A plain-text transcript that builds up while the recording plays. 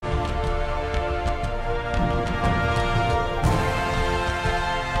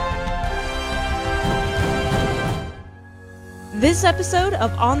This episode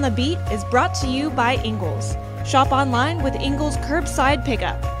of On the Beat is brought to you by Ingles. Shop online with Ingles Curbside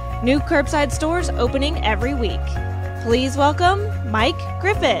Pickup. New curbside stores opening every week. Please welcome Mike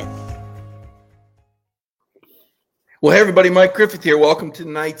Griffith. Well, hey everybody, Mike Griffith here. Welcome to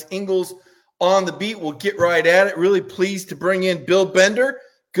tonight's Ingles On the Beat. We'll get right at it. Really pleased to bring in Bill Bender,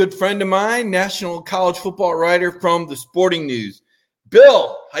 good friend of mine, national college football writer from the Sporting News.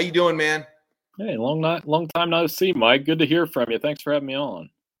 Bill, how you doing, man? Hey, long time no see, Mike. Good to hear from you. Thanks for having me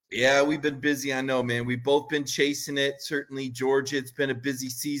on. Yeah, we've been busy. I know, man. We've both been chasing it. Certainly, Georgia, it's been a busy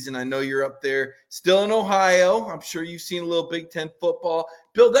season. I know you're up there still in Ohio. I'm sure you've seen a little Big Ten football.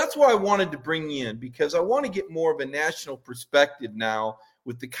 Bill, that's why I wanted to bring you in, because I want to get more of a national perspective now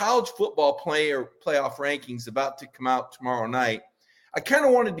with the college football playoff rankings about to come out tomorrow night. I kind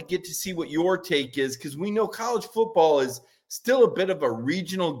of wanted to get to see what your take is, because we know college football is still a bit of a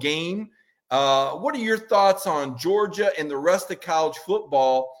regional game. What are your thoughts on Georgia and the rest of college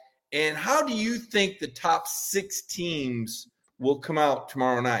football, and how do you think the top 6 teams will come out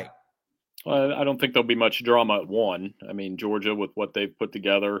tomorrow night? I don't think there'll be much drama at one. I mean, Georgia, with what they've put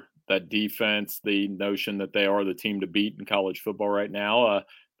together, that defense, the notion that they are the team to beat in college football right now,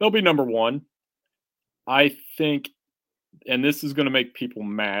 they'll be number one. I think, and this is going to make people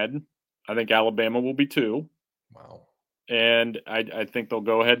mad, I think Alabama will be 2. Wow. And I think they'll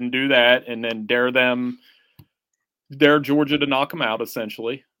go ahead and do that and then dare Georgia to knock them out,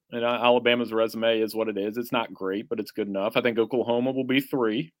 essentially. And Alabama's resume is what it is. It's not great, but it's good enough. I think Oklahoma will be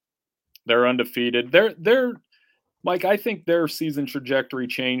 3. They're undefeated. They're Mike, I think their season trajectory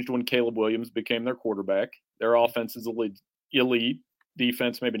changed when Caleb Williams became their quarterback. Their offense is elite.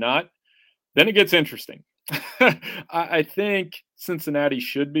 Defense, maybe not. Then it gets interesting. I think Cincinnati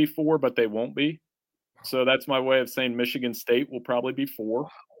should be 4, but they won't be. So that's my way of saying Michigan State will probably be 4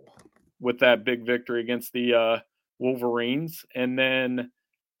 with that big victory against the Wolverines. And then,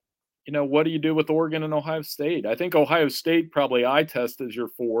 what do you do with Oregon and Ohio State? I think Ohio State probably eye test as your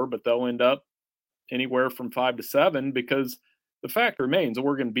 4, but they'll end up anywhere from 5 to 7 because the fact remains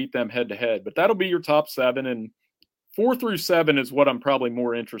Oregon beat them head to head. But that'll be your top 7, and 4 through 7 is what I'm probably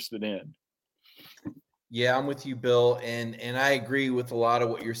more interested in. Yeah, I'm with you, Bill, and I agree with a lot of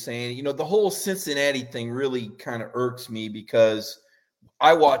what you're saying. The whole Cincinnati thing really kind of irks me because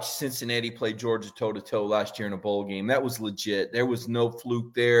I watched Cincinnati play Georgia toe-to-toe last year in a bowl game. That was legit. There was no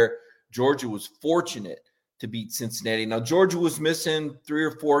fluke there. Georgia was fortunate to beat Cincinnati. Now, Georgia was missing 3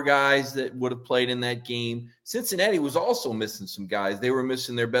 or 4 guys that would have played in that game. Cincinnati was also missing some guys. They were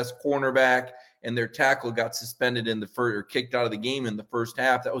missing their best cornerback, and their tackle got suspended in the first or kicked out of the game in the first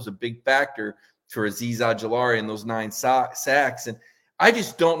half. That was a big factor for Azeez Ojulari and those 9 sacks. And I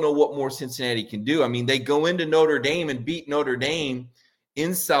just don't know what more Cincinnati can do. I mean, they go into Notre Dame and beat Notre Dame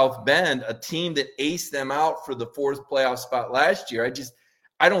in South Bend, a team that aced them out for the 4th playoff spot last year.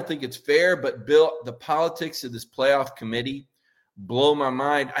 I don't think it's fair, but Bill, the politics of this playoff committee blow my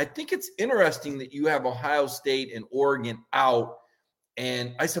mind. I think it's interesting that you have Ohio State and Oregon out,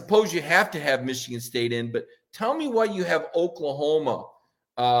 and I suppose you have to have Michigan State in, but tell me why you have Oklahoma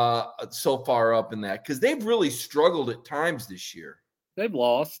so far up in that, because they've really struggled at times this year. They've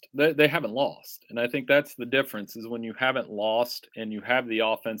lost. They haven't lost. And I think that's the difference is when you haven't lost and you have the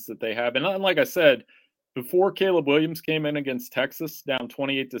offense that they have. And like I said, before Caleb Williams came in against Texas down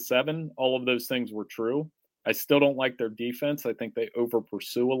 28-7, all of those things were true. I still don't like their defense. I think they over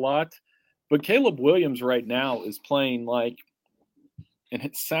pursue a lot. But Caleb Williams right now is playing like, and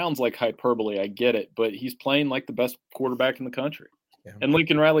it sounds like hyperbole, I get it, but he's playing like the best quarterback in the country. Yeah. And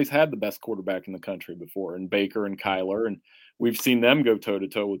Lincoln Riley's had the best quarterback in the country before, and Baker and Kyler, and we've seen them go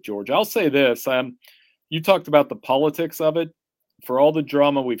toe-to-toe with Georgia. I'll say this. You talked about the politics of it. For all the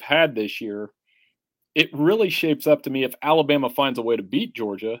drama we've had this year, it really shapes up to me if Alabama finds a way to beat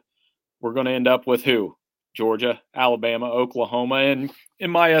Georgia, we're going to end up with who? Georgia, Alabama, Oklahoma, and in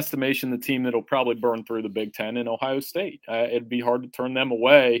my estimation, the team that will probably burn through the Big Ten in Ohio State. It'd be hard to turn them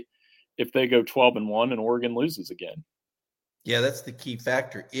away if they go 12-1 and Oregon loses again. Yeah, that's the key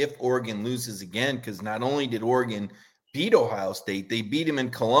factor. If Oregon loses again, because not only did Oregon beat Ohio State, they beat him in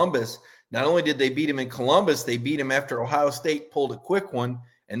Columbus. Not only did they beat him in Columbus, they beat him after Ohio State pulled a quick one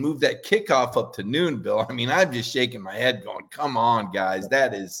and moved that kickoff up to noon, Bill. I mean, I'm just shaking my head going, come on, guys.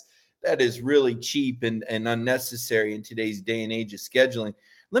 That is really cheap and unnecessary in today's day and age of scheduling.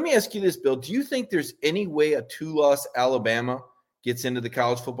 Let me ask you this, Bill. Do you think there's any way a 2-loss Alabama gets into the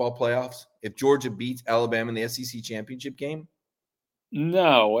college football playoffs if Georgia beats Alabama in the SEC championship game?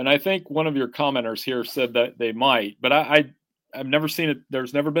 No, and I think one of your commenters here said that they might, but I've never seen it.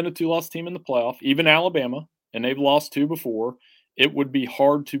 There's never been a 2-loss team in the playoff, even Alabama, and they've lost 2 before. it would be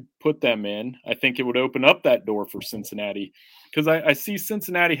hard to put them in. I think it would open up that door for Cincinnati because I see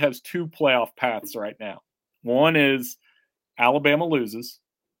Cincinnati has 2 playoff paths right now. One is Alabama loses,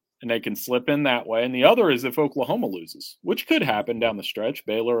 and they can slip in that way. And the other is if Oklahoma loses, which could happen down the stretch.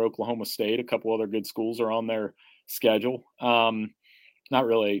 Baylor, Oklahoma State, a couple other good schools are on their schedule. Not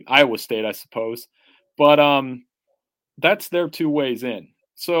really Iowa State, I suppose. But that's their 2 ways in.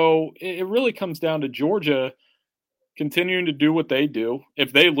 So it really comes down to Georgia continuing to do what they do.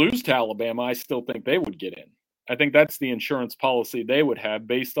 If they lose to Alabama, I still think they would get in. I think that's the insurance policy they would have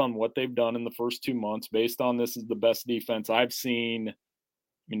based on what they've done in the first 2 months, based on this is the best defense I've seen. I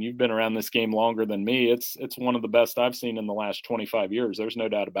mean, you've been around this game longer than me. It's one of the best I've seen in the last 25 years. There's no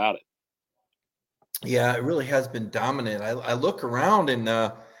doubt about it. Yeah, it really has been dominant. I look around and,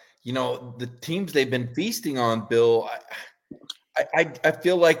 the teams they've been feasting on, Bill, I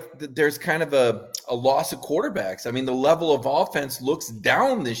feel like there's kind of a loss of quarterbacks. I mean, the level of offense looks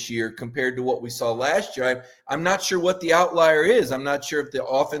down this year compared to what we saw last year. I'm not sure what the outlier is. I'm not sure if the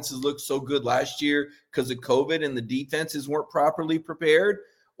offenses looked so good last year because of COVID and the defenses weren't properly prepared,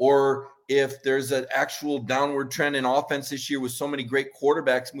 or if there's an actual downward trend in offense this year with so many great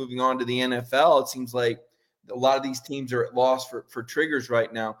quarterbacks moving on to the NFL. It seems like a lot of these teams are at loss for triggers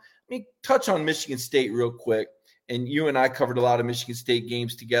right now. Let me touch on Michigan State real quick. And you and I covered a lot of Michigan State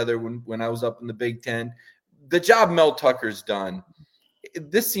games together when I was up in the Big Ten. The job Mel Tucker's done,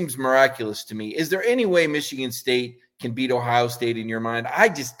 this seems miraculous to me. Is there any way Michigan State can beat Ohio State in your mind? I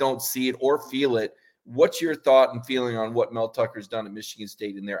just don't see it or feel it. What's your thought and feeling on what Mel Tucker's done at Michigan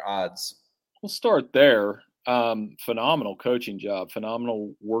State and their odds? We'll start there. Phenomenal coaching job,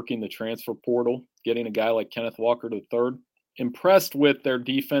 phenomenal working the transfer portal, getting a guy like Kenneth Walker to third. Impressed with their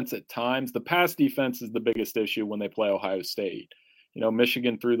defense at times. The pass defense is the biggest issue when they play Ohio State.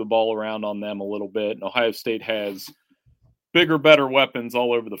 Michigan threw the ball around on them a little bit, and Ohio State has bigger, better weapons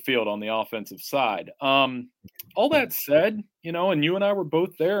all over the field on the offensive side. All that said, and you and I were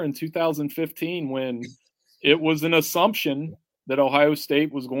both there in 2015 when it was an assumption that Ohio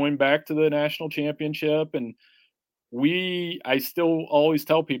State was going back to the national championship. And I still always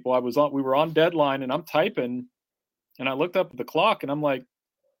tell people we were on deadline and I'm typing and I looked up at the clock and I'm like,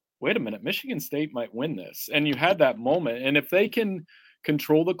 wait a minute, Michigan State might win this. And you had that moment. And if they can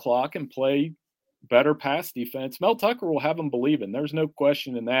control the clock and play better pass defense, Mel Tucker will have them believing. There's no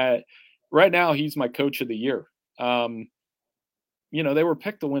question in that. Right now, he's my coach of the year. They were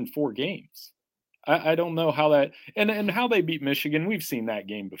picked to win 4 games. I don't know how that and how they beat Michigan. We've seen that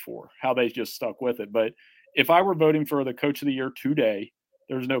game before, how they just stuck with it. But if I were voting for the coach of the year today,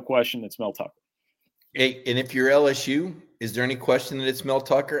 there's no question it's Mel Tucker. Hey, and if you're LSU, is there any question that it's Mel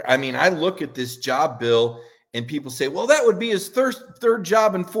Tucker? I mean, I look at this job, Bill, and people say, well, that would be his third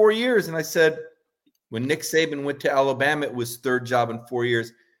job in 4 years. And I said, when Nick Saban went to Alabama, it was third job in 4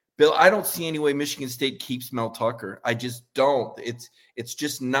 years. Bill, I don't see any way Michigan State keeps Mel Tucker. I just don't. It's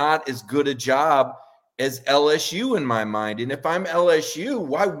just not as good a job as LSU in my mind. And if I'm LSU,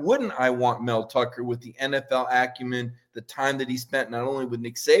 why wouldn't I want Mel Tucker with the NFL acumen, the time that he spent not only with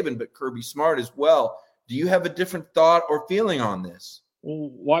Nick Saban, but Kirby Smart as well? Do you have a different thought or feeling on this? Well,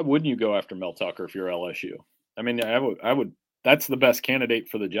 why wouldn't you go after Mel Tucker if you're LSU? I mean, I would. That's the best candidate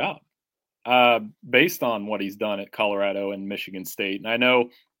for the job based on what he's done at Colorado and Michigan State. And I know,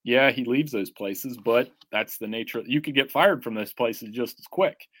 yeah, he leaves those places, but that's the nature. You could get fired from those places just as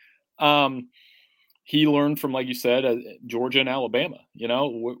quick. He learned from, like you said, Georgia and Alabama.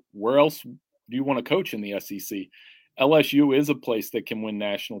 Where else do you want to coach in the SEC? LSU is a place that can win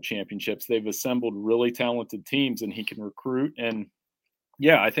national championships. They've assembled really talented teams, and he can recruit. And,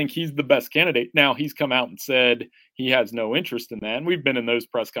 yeah, I think he's the best candidate. Now, he's come out and said he has no interest in that, and we've been in those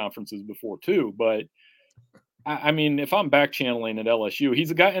press conferences before too. But, I mean, if I'm back channeling at LSU,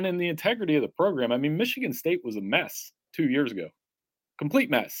 he's a guy – and in the integrity of the program, I mean, Michigan State was a mess 2 years ago, complete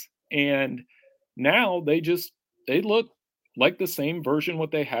mess. And – now they look like the same version what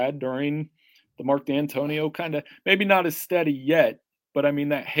they had during the Mark D'Antonio kind of, maybe not as steady yet, but I mean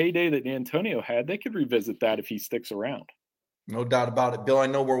that heyday that D'Antonio had, they could revisit that if he sticks around. No doubt about it. Bill, I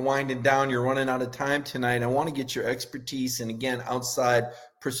know we're winding down. You're running out of time tonight. I want to get your expertise and, again, outside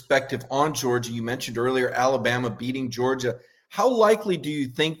perspective on Georgia. You mentioned earlier Alabama beating Georgia. How likely do you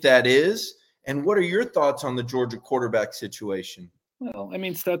think that is? And what are your thoughts on the Georgia quarterback situation? Well, I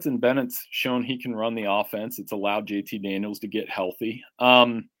mean, Stetson Bennett's shown he can run the offense. It's allowed JT Daniels to get healthy.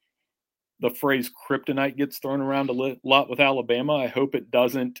 The phrase kryptonite gets thrown around a lot with Alabama. I hope it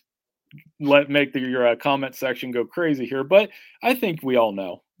doesn't make your comment section go crazy here. But I think we all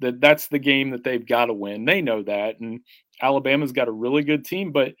know that that's the game that they've got to win. They know that. And Alabama's got a really good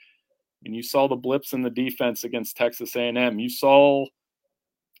team. But And you saw the blips in the defense against Texas A&M. You saw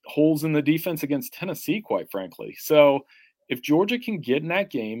holes in the defense against Tennessee, quite frankly. So if Georgia can get in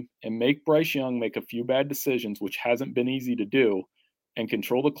that game and make Bryce Young make a few bad decisions, which hasn't been easy to do, and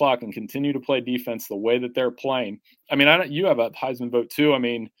control the clock and continue to play defense the way that they're playing. I mean, you have a Heisman vote too. I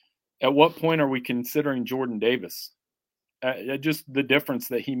mean, at what point are we considering Jordan Davis? Just the difference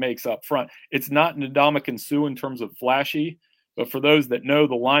that he makes up front. It's not Ndamukong Suh in terms of flashy, but for those that know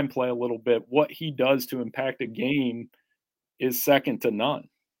the line play a little bit, what he does to impact a game is second to none.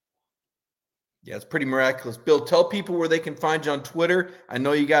 Yeah, it's pretty miraculous. Bill, tell people where they can find you on Twitter. I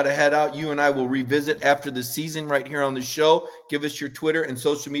know you got to head out. You and I will revisit after the season right here on the show. Give us your Twitter and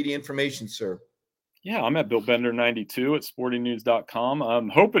social media information, sir. Yeah, I'm at BillBender92 at sportingnews.com. I'm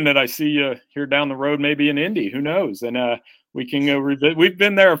hoping that I see you here down the road, maybe in Indy. Who knows? And we can go revisit. We've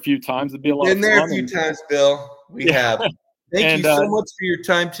been there a few times. It'd be a lot of fun. Been there a few times, Bill. We have. Thank you so much for your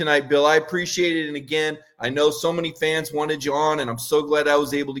time tonight, Bill. I appreciate it. And again, I know so many fans wanted you on, and I'm so glad I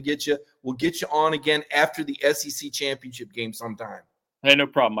was able to get you. We'll get you on again after the SEC championship game sometime. Hey, no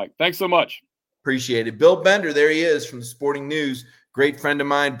problem, Mike. Thanks so much. Appreciate it. Bill Bender, there he is from the Sporting News. Great friend of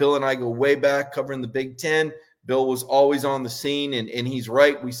mine. Bill and I go way back covering the Big Ten. Bill was always on the scene, and he's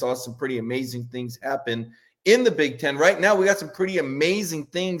right. We saw some pretty amazing things happen in the Big Ten. Right now, we got some pretty amazing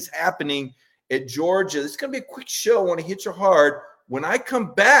things happening at Georgia. This is going to be a quick show. I want to hit you hard. When I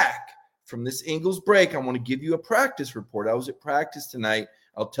come back from this Ingles break, I want to give you a practice report. I was at practice tonight.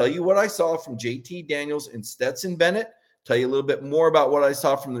 I'll tell you what I saw from JT Daniels and Stetson Bennett, tell you a little bit more about what I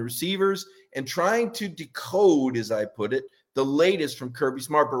saw from the receivers, and trying to decode, as I put it, the latest from Kirby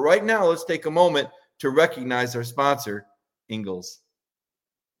Smart. But right now, let's take a moment to recognize our sponsor, Ingles.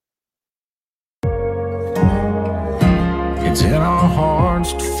 It's in our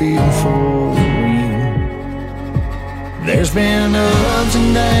hearts to feel for you. There's been ups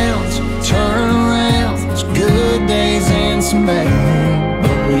and downs, turnarounds, good days and some bad.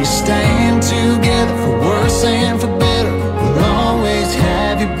 But we stand together for worse and for better. We'll always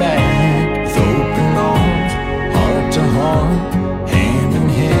have your back. With open arms, heart to heart, hand in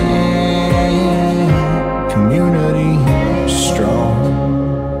hand. Community strong.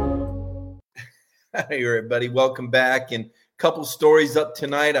 Hey, everybody. Welcome back. And a couple stories up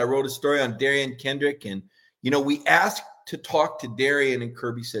tonight. I wrote a story on Darian Kendrick. And, we asked to talk to Darian, and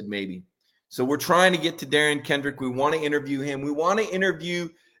Kirby said maybe. So we're trying to get to Darian Kendrick. We want to interview him. We want to interview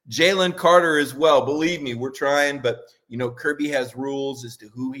Jalen Carter as well. Believe me, we're trying. But, Kirby has rules as to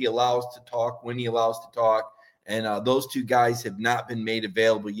who he allows to talk, when he allows to talk. And those two guys have not been made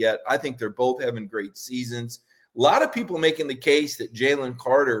available yet. I think they're both having great seasons. A lot of people making the case that Jalen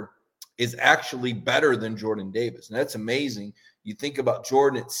Carter is actually better than Jordan Davis. And that's amazing. You think about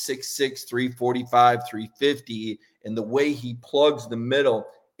Jordan at 6'6", 345, 350, and the way he plugs the middle,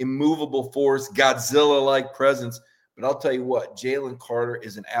 immovable force, Godzilla-like presence. But I'll tell you what, Jalen Carter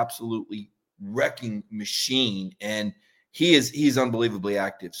is an absolutely wrecking machine, and he's unbelievably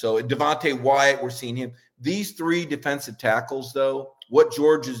active. So Devontae Wyatt, we're seeing him. These three defensive tackles, though, what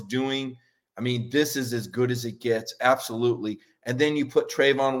Georgia's doing, I mean, this is as good as it gets, absolutely. And then you put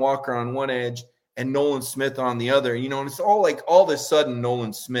Trayvon Walker on one edge and Nolan Smith on the other. And it's all like all of a sudden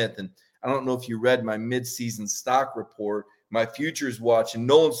Nolan Smith. And I don't know if you read my midseason stock report, my futures watch. And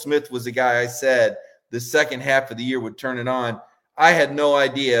Nolan Smith was the guy I said the second half of the year would turn it on. I had no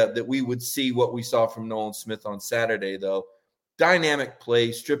idea that we would see what we saw from Nolan Smith on Saturday, though. Dynamic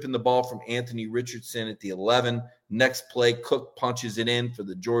play, stripping the ball from Anthony Richardson at the 11. Next play, Cook punches it in for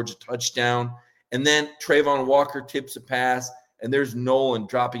the Georgia touchdown. And then Trayvon Walker tips a pass. And there's Nolan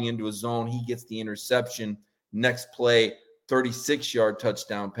dropping into a zone. He gets the interception. Next play, 36-yard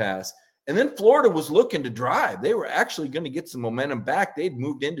touchdown pass. And then Florida was looking to drive. They were actually going to get some momentum back. They'd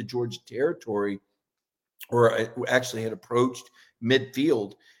moved into Georgia territory, or actually had approached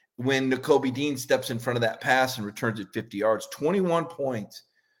midfield when Nakobe Dean steps in front of that pass and returns it 50 yards. 21 points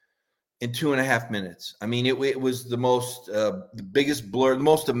in 2.5 minutes. I mean, it was the biggest blur, the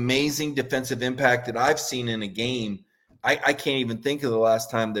most amazing defensive impact that I've seen in a game. I can't even think of the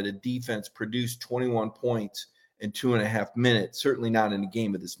last time that a defense produced 21 points in 2.5 minutes, certainly not in a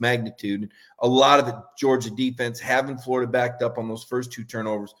game of this magnitude. A lot of the Georgia defense having Florida backed up on those first two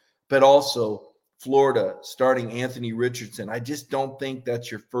turnovers, but also Florida starting Anthony Richardson. I just don't think that's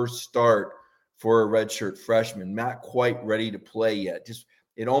your first start for a redshirt freshman. Not quite ready to play yet.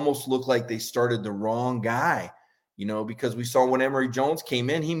 It almost looked like they started the wrong guy, because we saw when Emory Jones came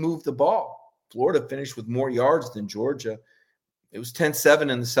in, he moved the ball. Florida finished with more yards than Georgia. It was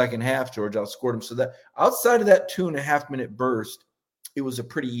 10-7 in the second half. Georgia outscored them. So that outside of that 2.5-minute burst, it was a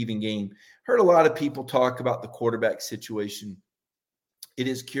pretty even game. Heard a lot of people talk about the quarterback situation It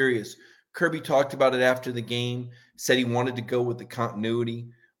is curious. Kirby talked about it after the game, said he wanted to go with the continuity,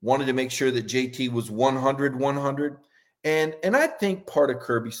 wanted to make sure that JT was 100. And I think part of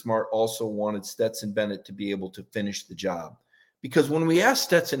Kirby Smart also wanted Stetson Bennett to be able to finish the job. Because when we asked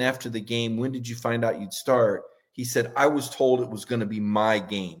Stetson after the game, when did you find out you'd start? He said, I was told it was going to be my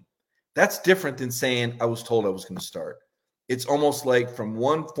game. That's different than saying I was told I was going to start. It's almost like from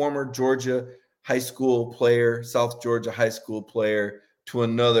one former Georgia high school player, South Georgia high school player, to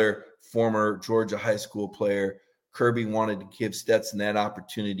another former Georgia high school player, Kirby wanted to give Stetson that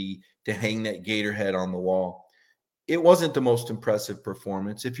opportunity to hang that Gator head on the wall. It wasn't the most impressive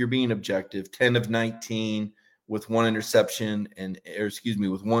performance. If you're being objective, 10 of 19 with one interception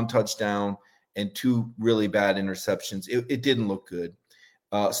with one touchdown and two really bad interceptions. It didn't look good.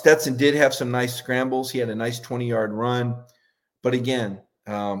 Stetson did have some nice scrambles. He had a nice 20-yard run. But again,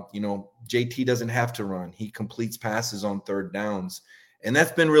 JT doesn't have to run. He completes passes on third downs. And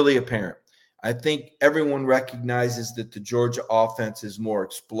that's been really apparent. I think everyone recognizes that the Georgia offense is more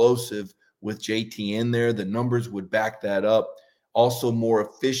explosive with JT in there. The numbers would back that up. Also more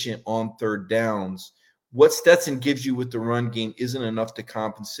efficient on third downs. What Stetson gives you with the run game isn't enough to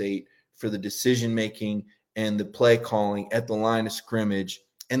compensate for the decision-making and the play calling at the line of scrimmage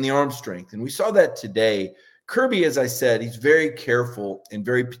and the arm strength. And we saw that today. Kirby, as I said, he's very careful and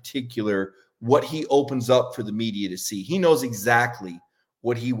very particular what he opens up for the media to see. He knows exactly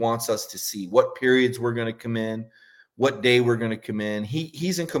what he wants us to see, what periods we're going to come in, what day we're going to come in.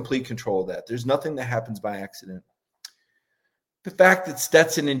 He's in complete control of that. There's nothing that happens by accident. The fact that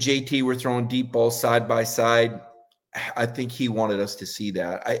Stetson and JT were throwing deep balls side by side, I think he wanted us to see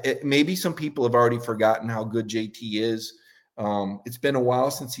that. Maybe some people have already forgotten how good JT is. It's been a while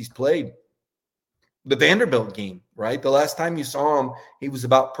since he's played the Vanderbilt game, right? The last time you saw him, he was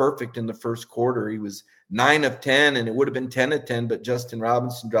about perfect in the first quarter. He was 9 of 10, and it would have been 10 of 10, but Justin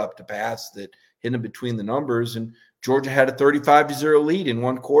Robinson dropped a pass that hit him between the numbers, and Georgia had a 35-0 lead in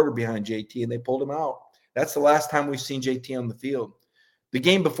one quarter behind JT, and they pulled him out. That's the last time we've seen JT on the field. The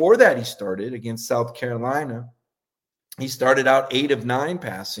game before that he started against South Carolina, he started out 8 of 9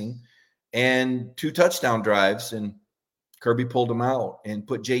 passing and 2 touchdown drives, and Kirby pulled him out and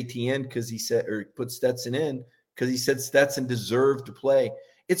put JT in put Stetson in because he said Stetson deserved to play.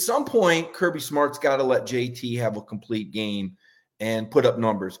 At some point, Kirby Smart's got to let JT have a complete game and put up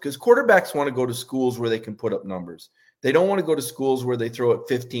numbers because quarterbacks want to go to schools where they can put up numbers. They don't want to go to schools where they throw it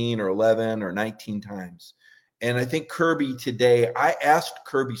 15 or 11 or 19 times. And I think Kirby today, I asked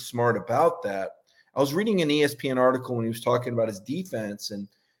Kirby Smart about that. I was reading an ESPN article when he was talking about his defense, and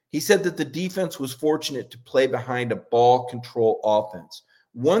he said that the defense was fortunate to play behind a ball control offense.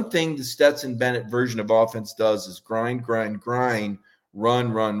 One thing the Stetson Bennett version of offense does is grind, run,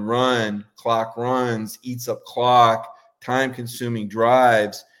 clock runs, eats up clock, time-consuming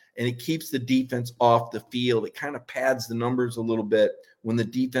drives, and it keeps the defense off the field. It kind of pads the numbers a little bit when the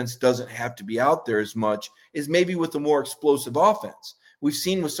defense doesn't have to be out there as much as maybe with a more explosive offense. We've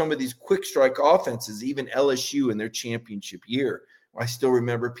seen with some of these quick strike offenses, even LSU in their championship year. I still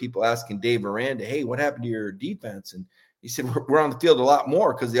remember people asking Dave Aranda, hey, what happened to your defense? And he said, we're on the field a lot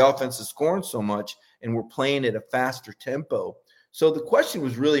more because the offense is scoring so much and we're playing at a faster tempo. So the question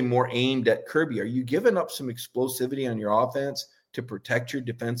was really more aimed at Kirby. Are you giving up some explosivity on your offense to protect your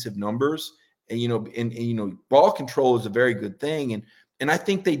defensive numbers? And ball control is a very good thing. And I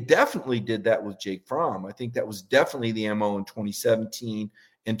think they definitely did that with Jake Fromm. I think that was definitely the MO in 2017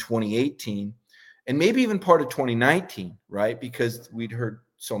 and 2018. And maybe even part of 2019, right? Because we'd heard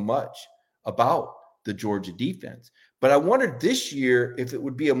so much about the Georgia defense. But I wondered this year if it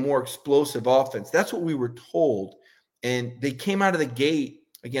would be a more explosive offense. That's what we were told. And they came out of the gate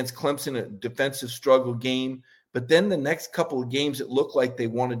against Clemson, a defensive struggle game. But then the next couple of games, it looked like they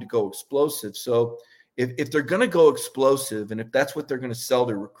wanted to go explosive. So if they're going to go explosive, and if that's what they're going to sell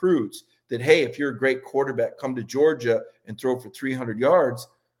their recruits, that, hey, if you're a great quarterback, come to Georgia and throw for 300 yards,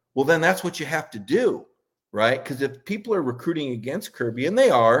 well, then that's what you have to do, right? Because if people are recruiting against Kirby, and they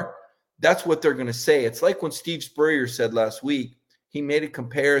are, that's what they're going to say. It's like when Steve Spurrier said last week, he made a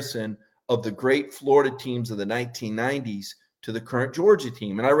comparison of the great Florida teams of the 1990s to the current Georgia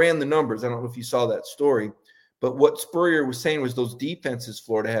team. And I ran the numbers. I don't know if you saw that story. But what Spurrier was saying was those defenses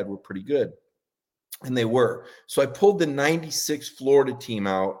Florida had were pretty good. And they were. So I pulled the 96 Florida team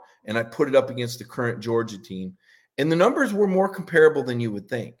out, and I put it up against the current Georgia team. And the numbers were more comparable than you would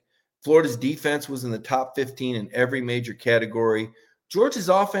think. Florida's defense was in the top 15 in every major category. Georgia's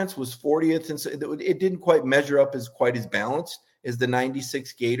offense was 40th, and so it didn't quite measure up as quite as balanced as the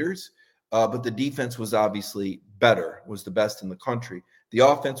 96 Gators, but the defense was obviously better, was the best in the country. The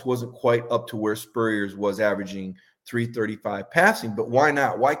offense wasn't quite up to where Spurrier's was, averaging 335 passing. But why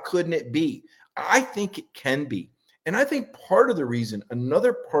not? Why couldn't it be? I think it can be. And I think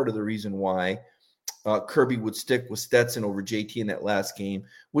another part of the reason why Kirby would stick with Stetson over JT in that last game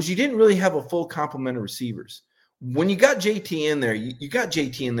was you didn't really have a full complement of receivers. When you got JT in there, you got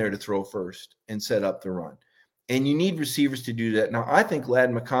JT in there to throw first and set up the run. And you need receivers to do that. Now, I think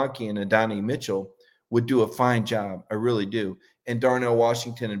Ladd McConkey and Adonai Mitchell would do a fine job. I really do. And Darnell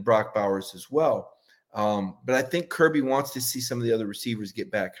Washington and Brock Bowers as well. But I think Kirby wants to see some of the other receivers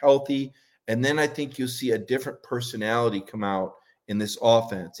get back healthy. And then I think you'll see a different personality come out in this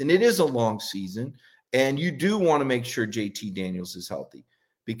offense. And it is a long season. And you do want to make sure JT Daniels is healthy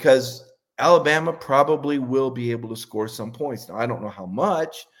because Alabama probably will be able to score some points. Now, I don't know how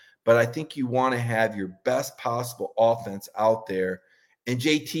much, but I think you want to have your best possible offense out there. And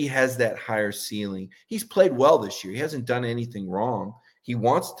JT has that higher ceiling. He's played well this year. He hasn't done anything wrong. He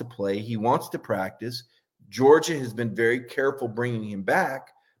wants to play. He wants to practice. Georgia has been very careful bringing him back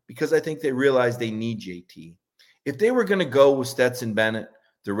because I think they realize they need JT. If they were going to go with Stetson Bennett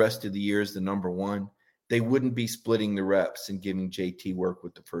the rest of the year as the number one, they wouldn't be splitting the reps and giving JT work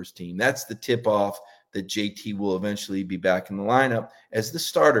with the first team. That's the tip-off that JT will eventually be back in the lineup as the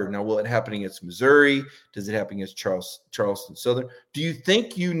starter. Now, will it happen against Missouri? Does it happen against Charleston Southern? Do you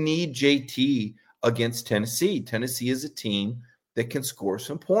think you need JT against Tennessee? Tennessee is a team that can score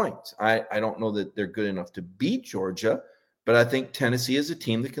some points. I don't know that they're good enough to beat Georgia, but I think Tennessee is a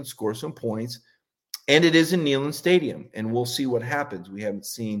team that can score some points, and it is in Neyland Stadium, and we'll see what happens. We haven't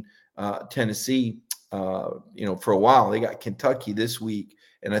seen Tennessee for a while. They got Kentucky this week,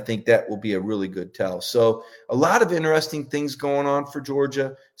 and I think that will be a really good tell. So a lot of interesting things going on for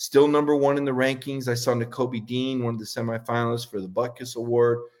Georgia. Still number one in the rankings. I saw Nakobe Dean, one of the semifinalists for the Butkus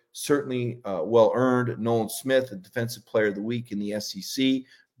Award. Certainly well-earned. Nolan Smith, the Defensive Player of the Week in the SEC.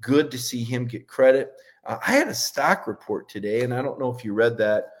 Good to see him get credit. I had a stock report today, and I don't know if you read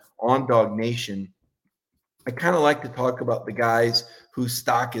that on Dog Nation. I kind of like to talk about the guys whose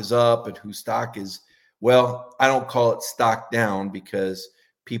stock is up and whose stock is, well, I don't call it stock down because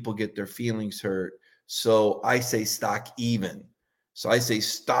people get their feelings hurt. So I say stock even. So I say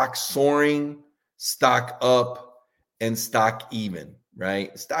stock soaring, stock up, and stock even,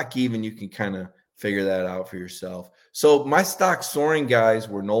 right? Stock even, you can kind of figure that out for yourself. So my stock soaring guys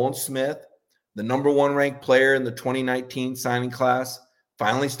were Nolan Smith, the number one ranked player in the 2019 signing class,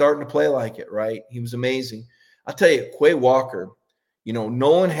 finally starting to play like it, right? He was amazing. I'll tell you, Quay Walker,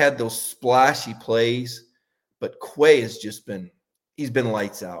 Nolan had those splashy plays, but Quay has just been, he's been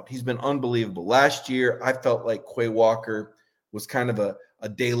lights out. He's been unbelievable. Last year, I felt like Quay Walker was kind of a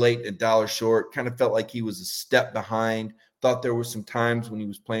day late, a dollar short, kind of felt like he was a step behind. Thought there were some times when he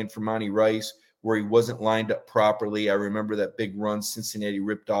was playing for Monty Rice where he wasn't lined up properly. I remember that big run Cincinnati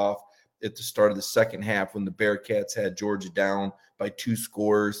ripped off at the start of the second half when the Bearcats had Georgia down by 2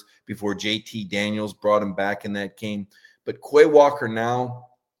 scores before JT Daniels brought him back in that game. But Quay Walker now,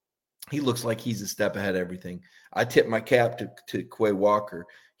 he looks like he's a step ahead of everything. I tip my cap to Quay Walker.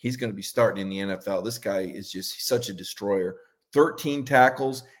 He's going to be starting in the NFL. This guy is just such a destroyer. 13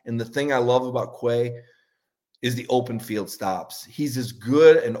 tackles. And the thing I love about Quay is the open field stops. He's as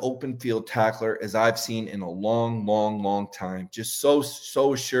good an open field tackler as I've seen in a long, long, long time. Just so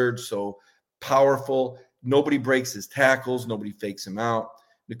assured, so powerful. Nobody breaks his tackles. Nobody fakes him out.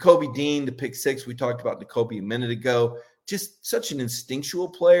 Nakobe Dean, the pick six, we talked about Nakobe a minute ago. Just such an instinctual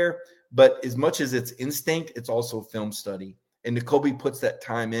player, but as much as it's instinct, it's also film study. And Nakobe puts that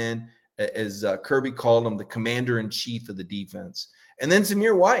time in, as Kirby called him, the commander-in-chief of the defense. And then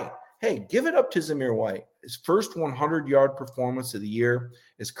Zamir White. Hey, give it up to Zamir White. His first 100-yard performance of the year.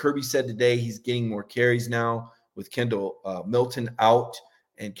 As Kirby said today, he's getting more carries now with Kendall Milton out,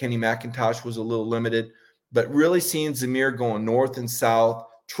 and Kenny McIntosh was a little limited. But really seeing Zamir going north and south,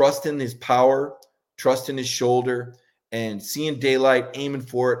 trusting his power, trusting his shoulder, and seeing daylight, aiming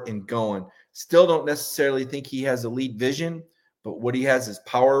for it, and going. Still don't necessarily think he has elite vision, but what he has is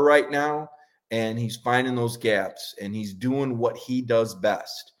power right now, and he's finding those gaps, and he's doing what he does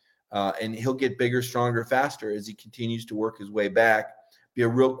best. And he'll get bigger, stronger, faster as he continues to work his way back. Be a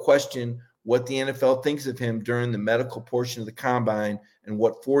real question what the NFL thinks of him during the medical portion of the combine and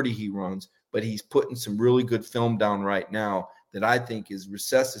what 40 he runs. But he's putting some really good film down right now that I think is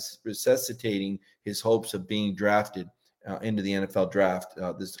resuscitating his hopes of being drafted into the NFL draft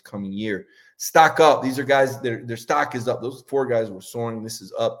this coming year. Stock up. These are guys, their stock is up. Those 4 guys were soaring. This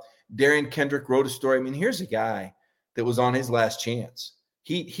is up. Darian Kendrick wrote a story. I mean, here's a guy that was on his last chance.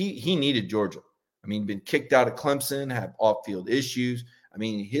 He needed Georgia. I mean, been kicked out of Clemson, had off-field issues. I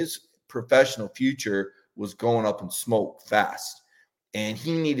mean, his professional future was going up in smoke fast. And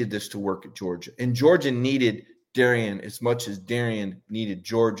he needed this to work at Georgia. And Georgia needed Darian as much as Darian needed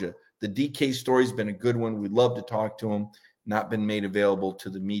Georgia. The DK story's been a good one. We'd love to talk to him. Not been made available to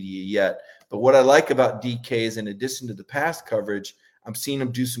the media yet. But what I like about DK is, in addition to the pass coverage, I'm seeing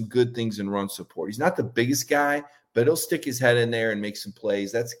him do some good things in run support. He's not the biggest guy, but he'll stick his head in there and make some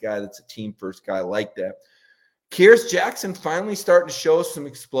plays. That's a guy that's a team-first guy like that. Kearis Jackson finally starting to show some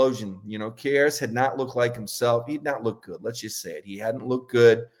explosion. Kearis had not looked like himself. He did not look good. Let's just say it. He hadn't looked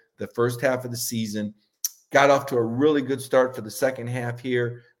good the first half of the season. Got off to a really good start for the second half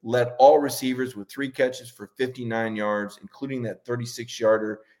here. Led all receivers with 3 catches for 59 yards, including that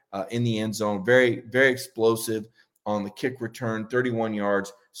 36-yarder in the end zone. Very, very explosive on the kick return, 31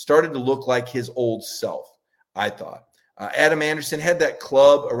 yards. Started to look like his old self, I thought. Adam Anderson had that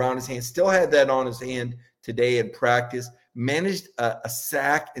club around his hand, still had that on his hand today in practice. Managed a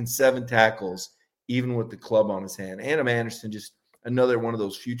sack and 7 tackles, even with the club on his hand. Adam Anderson, just another one of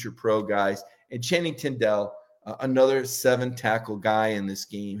those future pro guys. And Channing Tindall, another 7-tackle guy in this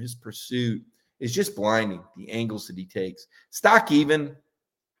game. His pursuit is just blinding, the angles that he takes. Stock even.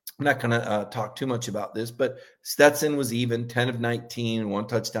 I'm not going to talk too much about this, but Stetson was even, 10 of 19, 1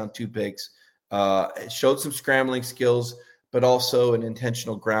 touchdown, 2 picks. Showed some scrambling skills, but also an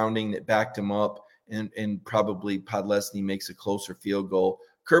intentional grounding that backed him up, and probably Podlesny makes a closer field goal.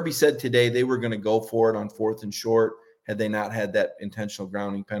 Kirby said today they were going to go for it on 4th and short had they not had that intentional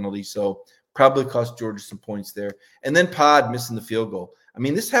grounding penalty. So probably cost Georgia some points there. And then Pod missing the field goal. I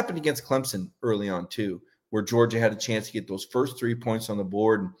mean, this happened against Clemson early on too, where Georgia had a chance to get those first 3 points on the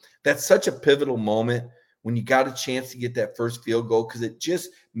board. And that's such a pivotal moment when you got a chance to get that first field goal, because it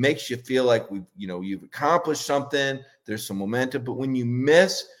just makes you feel like you've accomplished something. There's some momentum. But when you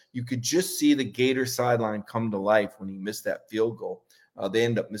miss, you could just see the Gator sideline come to life when he missed that field goal. They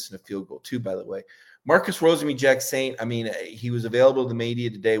ended up missing a field goal too, by the way. Marcus Rosemy-Jacksaint, I mean, he was available to the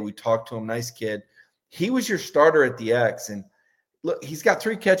media today. We talked to him. Nice kid. He was your starter at the X. And look, he's got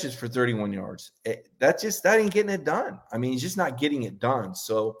 3 catches for 31 yards. That ain't getting it done. I mean, he's just not getting it done.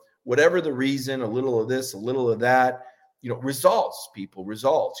 So whatever the reason, a little of this, a little of that, results, people,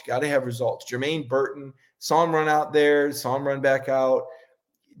 results. You got to have results. Jermaine Burton, saw him run out there, saw him run back out.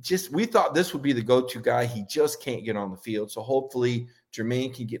 We thought this would be the go-to guy. He just can't get on the field. So hopefully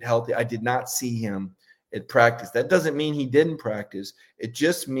Jermaine can get healthy. I did not see him at practice. That doesn't mean he didn't practice. It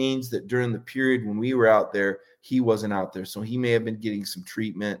just means that during the period when we were out there, he wasn't out there. So he may have been getting some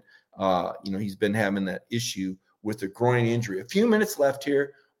treatment. He's been having that issue with a groin injury. A few minutes left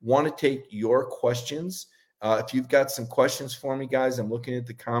here. Want to take your questions. If you've got some questions for me, guys, I'm looking at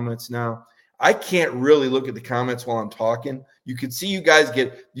the comments now. I can't really look at the comments while I'm talking. You can see you guys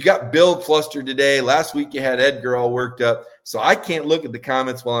you got Bill flustered today. Last week you had Edgar all worked up. So I can't look at the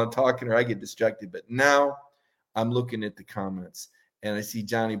comments while I'm talking or I get distracted. But now I'm looking at the comments. And I see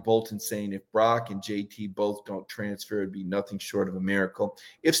Johnny Bolton saying if Brock and JT both don't transfer, it'd be nothing short of a miracle.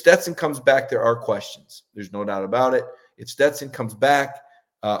 If Stetson comes back, there are questions. There's no doubt about it. If Stetson comes back,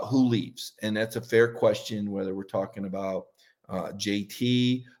 who leaves? And that's a fair question, whether we're talking about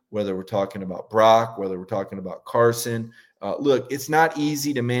JT, whether we're talking about Brock, whether we're talking about Carson. Look, it's not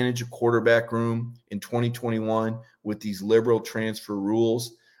easy to manage a quarterback room in 2021 with these liberal transfer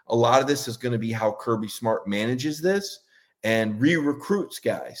rules. A lot of this is going to be how Kirby Smart manages this and re-recruits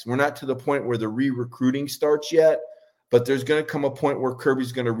guys. We're not to the point where the re-recruiting starts yet, but there's going to come a point where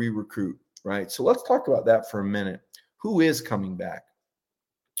Kirby's going to re-recruit, right? So let's talk about that for a minute. Who is coming back?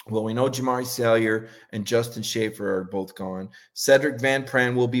 Well, we know Jamari Salyer and Justin Schaefer are both gone. Cedric Van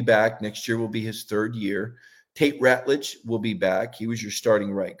Pran will be back. Next year will be his 3rd year. Tate Ratledge will be back. He was your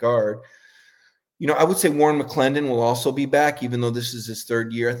starting right guard. I would say Warren McClendon will also be back, even though this is his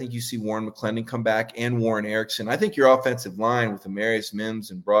 3rd year. I think you see Warren McClendon come back and Warren Erickson. I think your offensive line with Amarius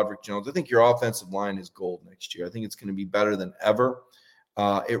Mims and Broderick Jones, I think your offensive line is gold next year. I think it's going to be better than ever.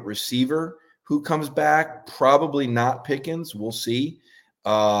 At receiver, who comes back? Probably not Pickens. We'll see.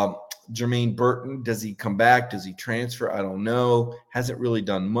 Jermaine Burton, does he come back? Does he transfer? I don't know. Hasn't really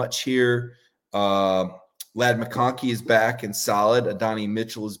done much here. Ladd McConkey is back and solid. Adonai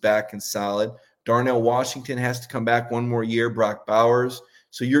Mitchell is back and solid. Darnell Washington has to come back one more year. Brock Bowers.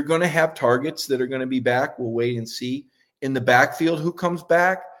 So you're going to have targets that are going to be back. We'll wait and see. In the backfield, who comes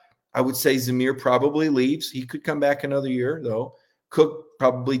back? I would say Zamir probably leaves. He could come back another year, though. Cook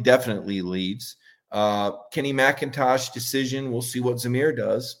probably definitely leaves. Kenny McIntosh decision. We'll see what Zamir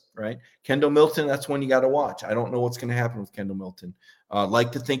does, right? Kendall Milton, that's one you got to watch. I don't know what's going to happen with Kendall Milton.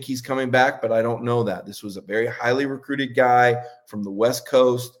 Like to think he's coming back, but I don't know that. This was a very highly recruited guy from the West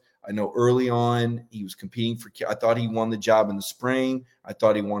Coast. I know early on he was competing I thought he won the job in the spring. I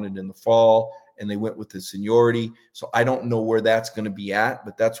thought he won it in the fall. and they went with the seniority. So I don't know where that's going to be at,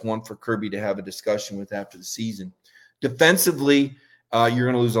 but that's one for Kirby to have a discussion with after the season. Defensively,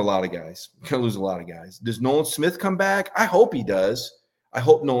 you're going to lose a lot of guys. You're going to lose a lot of guys. Does Nolan Smith come back? I hope he does. I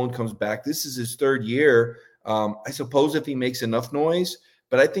hope Nolan comes back. This is his third year. I suppose if he makes enough noise,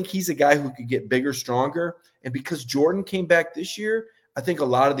 but I think he's a guy who could get bigger, stronger. And because Jordan came back this year, I think a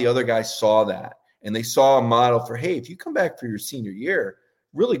lot of the other guys saw that. And they saw a model for, hey, if you come back for your senior year,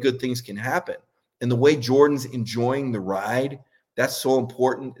 really good things can happen. And the way Jordan's enjoying the ride, that's so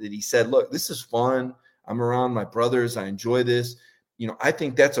important that he said, look, this is fun. I'm around my brothers. I enjoy this. You know, I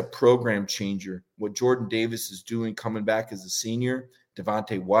think that's a program changer. What Jordan Davis is doing coming back as a senior,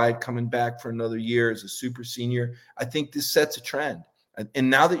 Devontae White coming back for another year as a super senior, I think this sets a trend. And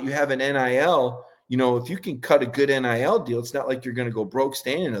now that you have an NIL, you know, if you can cut a good NIL deal, it's not like you're going to go broke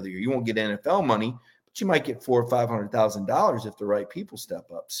staying another year. You won't get NFL money, but you might get $400,000 or $500,000 if the right people step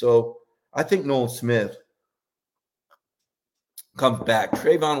up. So I think Nolan Smith comes back.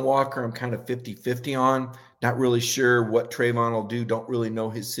 Trayvon Walker, I'm kind of 50-50 on. Not really sure what Trayvon will do. Don't really know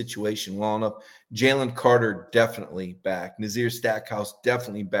his situation well enough. Jalen Carter, definitely back. Nazir Stackhouse,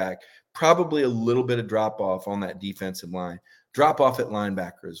 definitely back. Probably a little bit of drop-off on that defensive line. Drop-off at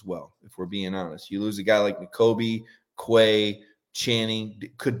linebacker as well, if we're being honest. You lose a guy like Nakobe, Quay, Channing.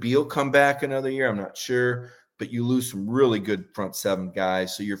 Could Beal come back another year? I'm not sure. But you lose some really good front seven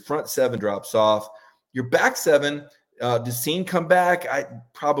guys. So your front seven drops off. Your back seven, does Cine come back?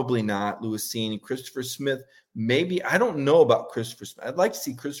 Probably not. Lewis Cine and Christopher Smith, maybe. I don't know about Christopher Smith. I'd like to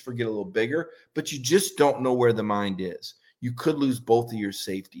see Christopher get a little bigger, but you just don't know where the mind is. You could lose both of your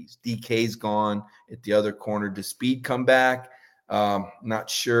safeties. DK's gone at the other corner. Does Speed come back? Not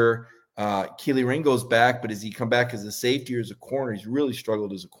sure. Keely Ringo's back, but does he come back as a safety or as a corner? He's really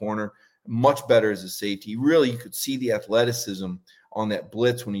struggled as a corner. Much better as a safety. You could see the athleticism on that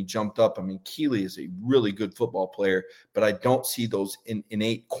blitz when he jumped up. I mean, Keely is a really good football player, but I don't see those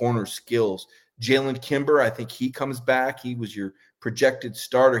innate corner skills. Jalen Kimber, I think he comes back. He was your projected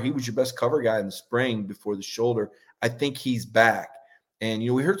starter. He was your best cover guy in the spring before the shoulder. I think he's back. And, you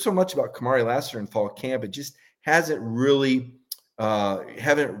know, we heard so much about Kamari Lassiter in fall camp. It just hasn't really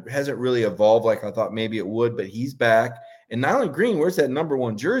evolved like I thought maybe it would, but he's back. And Nyland Green wears that number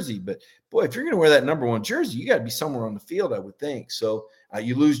 1 jersey, but boy, if you're going to wear that number 1 jersey, you got to be somewhere on the field, I would think. So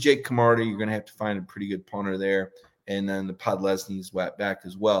you lose Jake Camarda, you're going to have to find a pretty good punter there. And then the Podlesny is back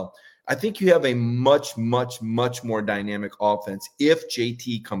as well. I think you have a much, much, much more dynamic offense if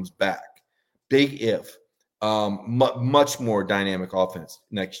JT comes back. Big if. Much more dynamic offense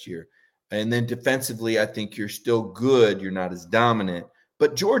next year. And then defensively, I think you're still good. You're not as dominant.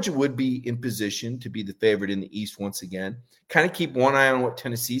 But Georgia would be in position to be the favorite in the East once again. Kind of keep one eye on what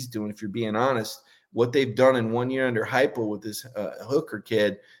Tennessee's doing, if you're being honest. What they've done in 1 year under Heupel with this Hooker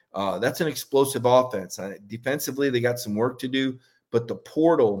kid, that's an explosive offense. Defensively, they got some work to do. But the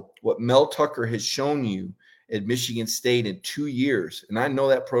portal, what Mel Tucker has shown you at Michigan State in 2 years, and I know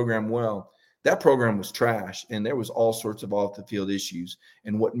that program well, that program was trash, and there was all sorts of off-the-field issues.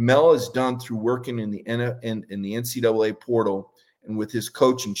 And what Mel has done through working in the NCAA portal and with his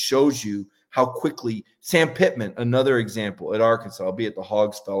coaching shows you how quickly Sam Pittman, another example at Arkansas, albeit the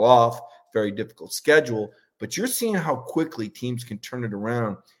Hogs fell off, very difficult schedule, but you're seeing how quickly teams can turn it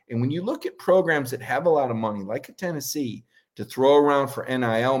around. And when you look at programs that have a lot of money, like a Tennessee, to throw around for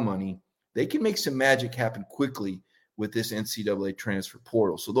NIL money, they can make some magic happen quickly with this NCAA transfer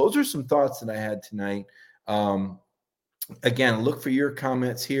portal. So those are some thoughts that I had tonight. Again, look for your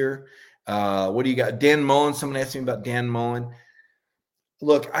comments here. What do you got? Dan Mullen, someone asked me about Dan Mullen.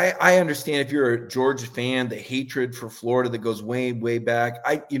 Look, I understand if you're a Georgia fan, the hatred for Florida that goes way, way back.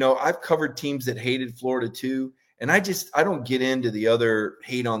 I've covered teams that hated Florida too, and I don't get into the other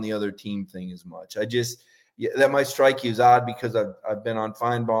hate on the other team thing as much. That might strike you as odd because I've been on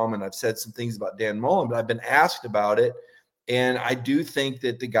Feinbaum and I've said some things about Dan Mullen, but I've been asked about it, and I do think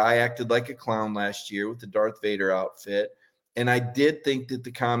that the guy acted like a clown last year with the Darth Vader outfit, and I did think that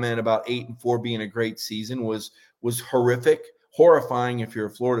the comment about 8-4 being a great season was horrific. Horrifying if you're a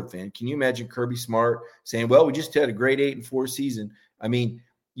Florida fan. Can you imagine Kirby Smart saying, well, we just had a great 8-4 season? I mean,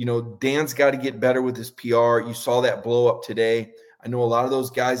 Dan's got to get better with his PR. You saw that blow up today. I know a lot of those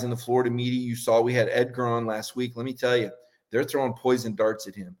guys in the Florida media. You saw we had Edgar on last week. Let me tell you, they're throwing poison darts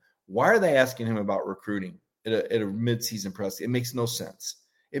at him. Why are they asking him about recruiting at a midseason press? It makes no sense.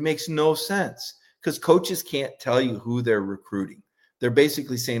 It makes no sense because coaches can't tell you who they're recruiting. They're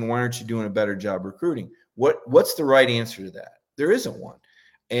basically saying, why aren't you doing a better job recruiting? What's the right answer to that? There isn't one.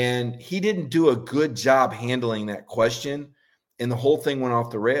 And he didn't do a good job handling that question, and the whole thing went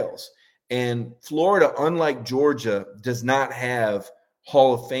off the rails. And Florida, unlike Georgia, does not have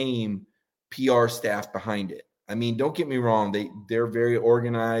Hall of Fame PR staff behind it. I mean, don't get me wrong. They're very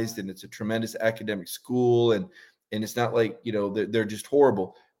organized, and it's a tremendous academic school. And it's not like, they're just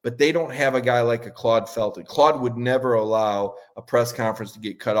horrible. But they don't have a guy like a Claude Felton. Claude would never allow a press conference to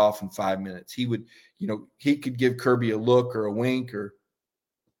get cut off in 5 minutes. He would, he could give Kirby a look or a wink. Or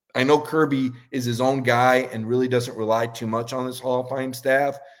I know Kirby is his own guy and really doesn't rely too much on this Hall of Fame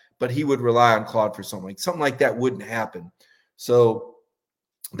staff, but he would rely on Claude for something like that wouldn't happen. So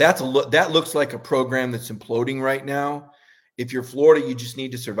that looks like a program that's imploding right now. If you're Florida, you just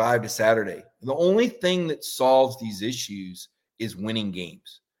need to survive to Saturday. The only thing that solves these issues is winning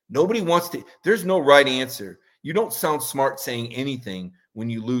games. Nobody wants to. There's no right answer. You don't sound smart saying anything when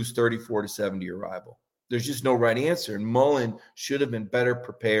you lose 34-7 to your rival. There's just no right answer. And Mullen should have been better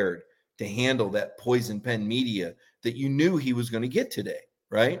prepared to handle that poison pen media that you knew he was going to get today,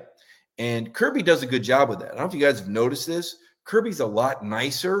 right? And Kirby does a good job with that. I don't know if you guys have noticed this. Kirby's a lot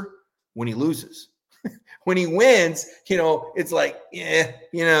nicer when he loses. When he wins, it's like,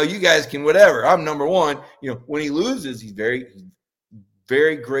 you guys can whatever. I'm number one. When he loses, he's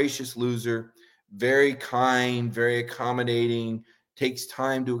very gracious loser, very kind, very accommodating, takes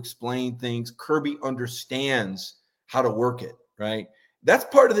time to explain things. Kirby understands how to work it, right? That's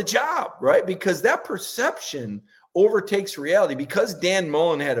part of the job, right? Because that perception overtakes reality. Because Dan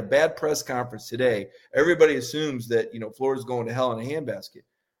Mullen had a bad press conference today, everybody assumes that, Florida's going to hell in a handbasket.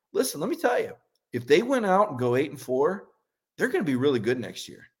 Listen, let me tell you, if they went out and go 8-4, they're going to be really good next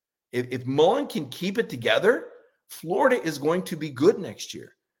year. If Mullen can keep it together, Florida is going to be good next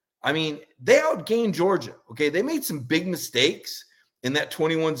year. I mean, they outgained Georgia. Okay, they made some big mistakes in that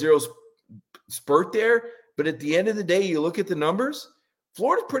 21-0 spurt there, but at the end of the day, you look at the numbers,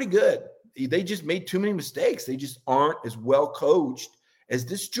 Florida's pretty good. They just made too many mistakes. They just aren't as well coached as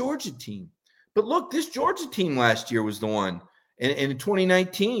this Georgia team. But look, this Georgia team last year was the one. And in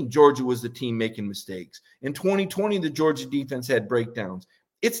 2019, Georgia was the team making mistakes. In 2020, the Georgia defense had breakdowns.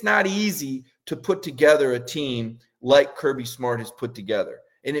 It's not easy to put together a team like Kirby Smart has put together.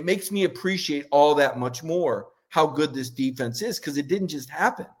 And it makes me appreciate all that much more how good this defense is, because it didn't just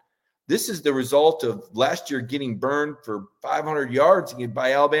happen. This is the result of last year getting burned for 500 yards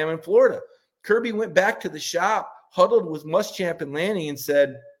by Alabama and Florida. Kirby went back to the shop, huddled with Muschamp and Lanning, and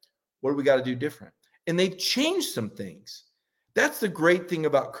said, what do we got to do different? And they've changed some things. That's the great thing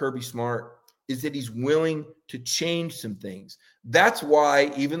about Kirby Smart, is that he's willing to change some things. That's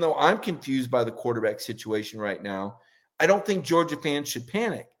why, even though I'm confused by the quarterback situation right now, I don't think Georgia fans should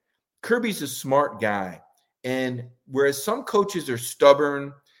panic. Kirby's a smart guy. And whereas some coaches are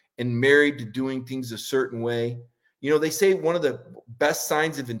stubborn and married to doing things a certain way, they say one of the best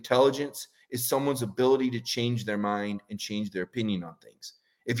signs of intelligence is someone's ability to change their mind and change their opinion on things.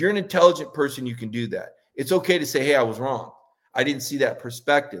 If you're an intelligent person, you can do that. It's okay to say, hey, I was wrong. I didn't see that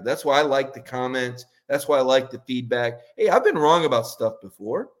perspective. That's why I like the comments. That's why I like the feedback. Hey, I've been wrong about stuff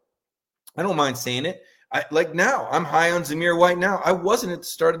before. I don't mind saying it. Now, I'm high on Zamir White now. I wasn't at the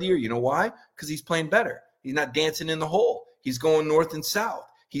start of the year. You know why? Because he's playing better. He's not dancing in the hole. He's going north and south.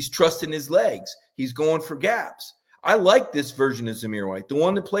 He's trusting his legs. He's going for gaps. I like this version of Zamir White. The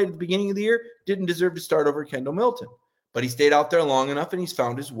one that played at the beginning of the year didn't deserve to start over Kendall Milton. But he stayed out there long enough, and he's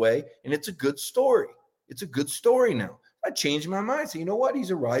found his way, and it's a good story. It's a good story now. I changed my mind. So you know what?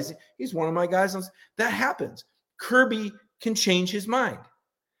 He's one of my guys. That happens. Kirby can change his mind.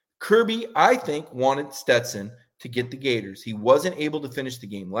 Kirby, I think, wanted Stetson to get the Gators. He wasn't able to finish the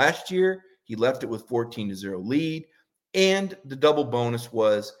game last year. He left it with 14-0 lead. And the double bonus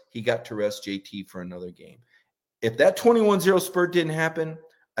was he got to rest JT for another game. If that 21-0 spurt didn't happen,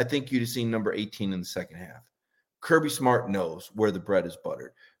 I think you'd have seen number 18 in the second half. Kirby Smart knows where the bread is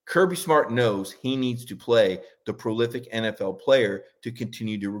buttered. Kirby Smart knows he needs to play the prolific NFL player to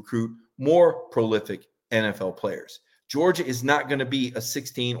continue to recruit more prolific NFL players. Georgia is not going to be a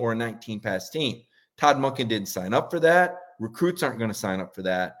 16 or a 19-pass team. Todd Monken didn't sign up for that. Recruits aren't going to sign up for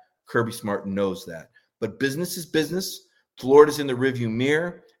that. Kirby Smart knows that. But business is business. Florida's in the rearview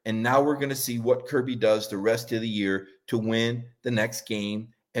mirror, and now we're going to see what Kirby does the rest of the year to win the next game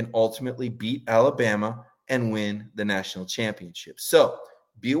and ultimately beat Alabama and win the national championship. So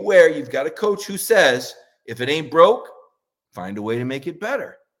be aware, you've got a coach who says, if it ain't broke, find a way to make it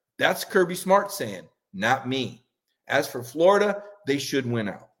better. That's Kirby Smart saying, not me. As for Florida, they should win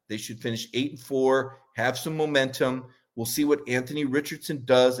out. They should finish 8-4, have some momentum. We'll see what Anthony Richardson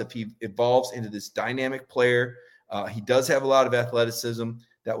does if he evolves into this dynamic player. He does have a lot of athleticism.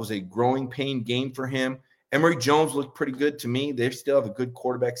 That was a growing pain game for him. Emory Jones looked pretty good to me. They still have a good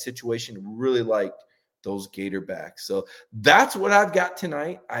quarterback situation. Really liked those Gatorbacks. So that's what I've got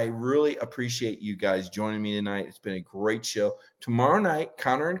tonight. I really appreciate you guys joining me tonight. It's been a great show. Tomorrow night,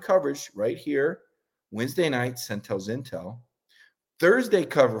 Counter and Coverage right here. Wednesday night, Centel's Intel. Thursday,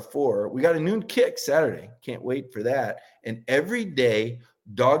 Cover 4. We got a noon kick Saturday. Can't wait for that. And every day,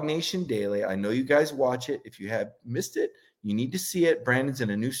 Dog Nation Daily. I know you guys watch it. If you have missed it, you need to see it. Brandon's in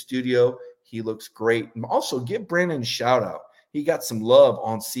a new studio. He looks great. And also, give Brandon a shout out. He got some love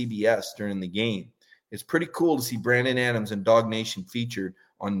on CBS during the game. It's pretty cool to see Brandon Adams and Dog Nation featured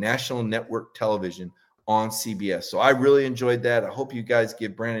on national network television on CBS. So I really enjoyed that. I hope you guys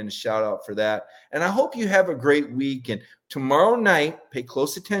give Brandon a shout out for that. And I hope you have a great week. And tomorrow night, pay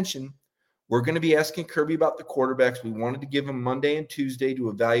close attention. We're going to be asking Kirby about the quarterbacks. We wanted to give him Monday and Tuesday to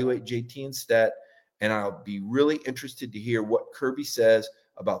evaluate JT and Stet. And I'll be really interested to hear what Kirby says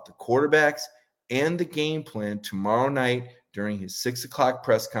about the quarterbacks and the game plan tomorrow night during his 6 o'clock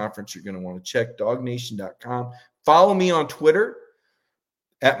press conference. You're going to want to check dognation.com. Follow me on Twitter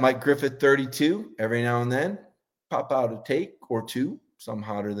at Mike Griffith 32. Every now and then, pop out a take or two, some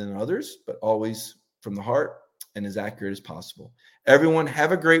hotter than others, but always from the heart and as accurate as possible. Everyone,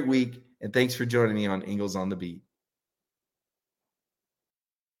 have a great week, and thanks for joining me on Ingles on the Beat.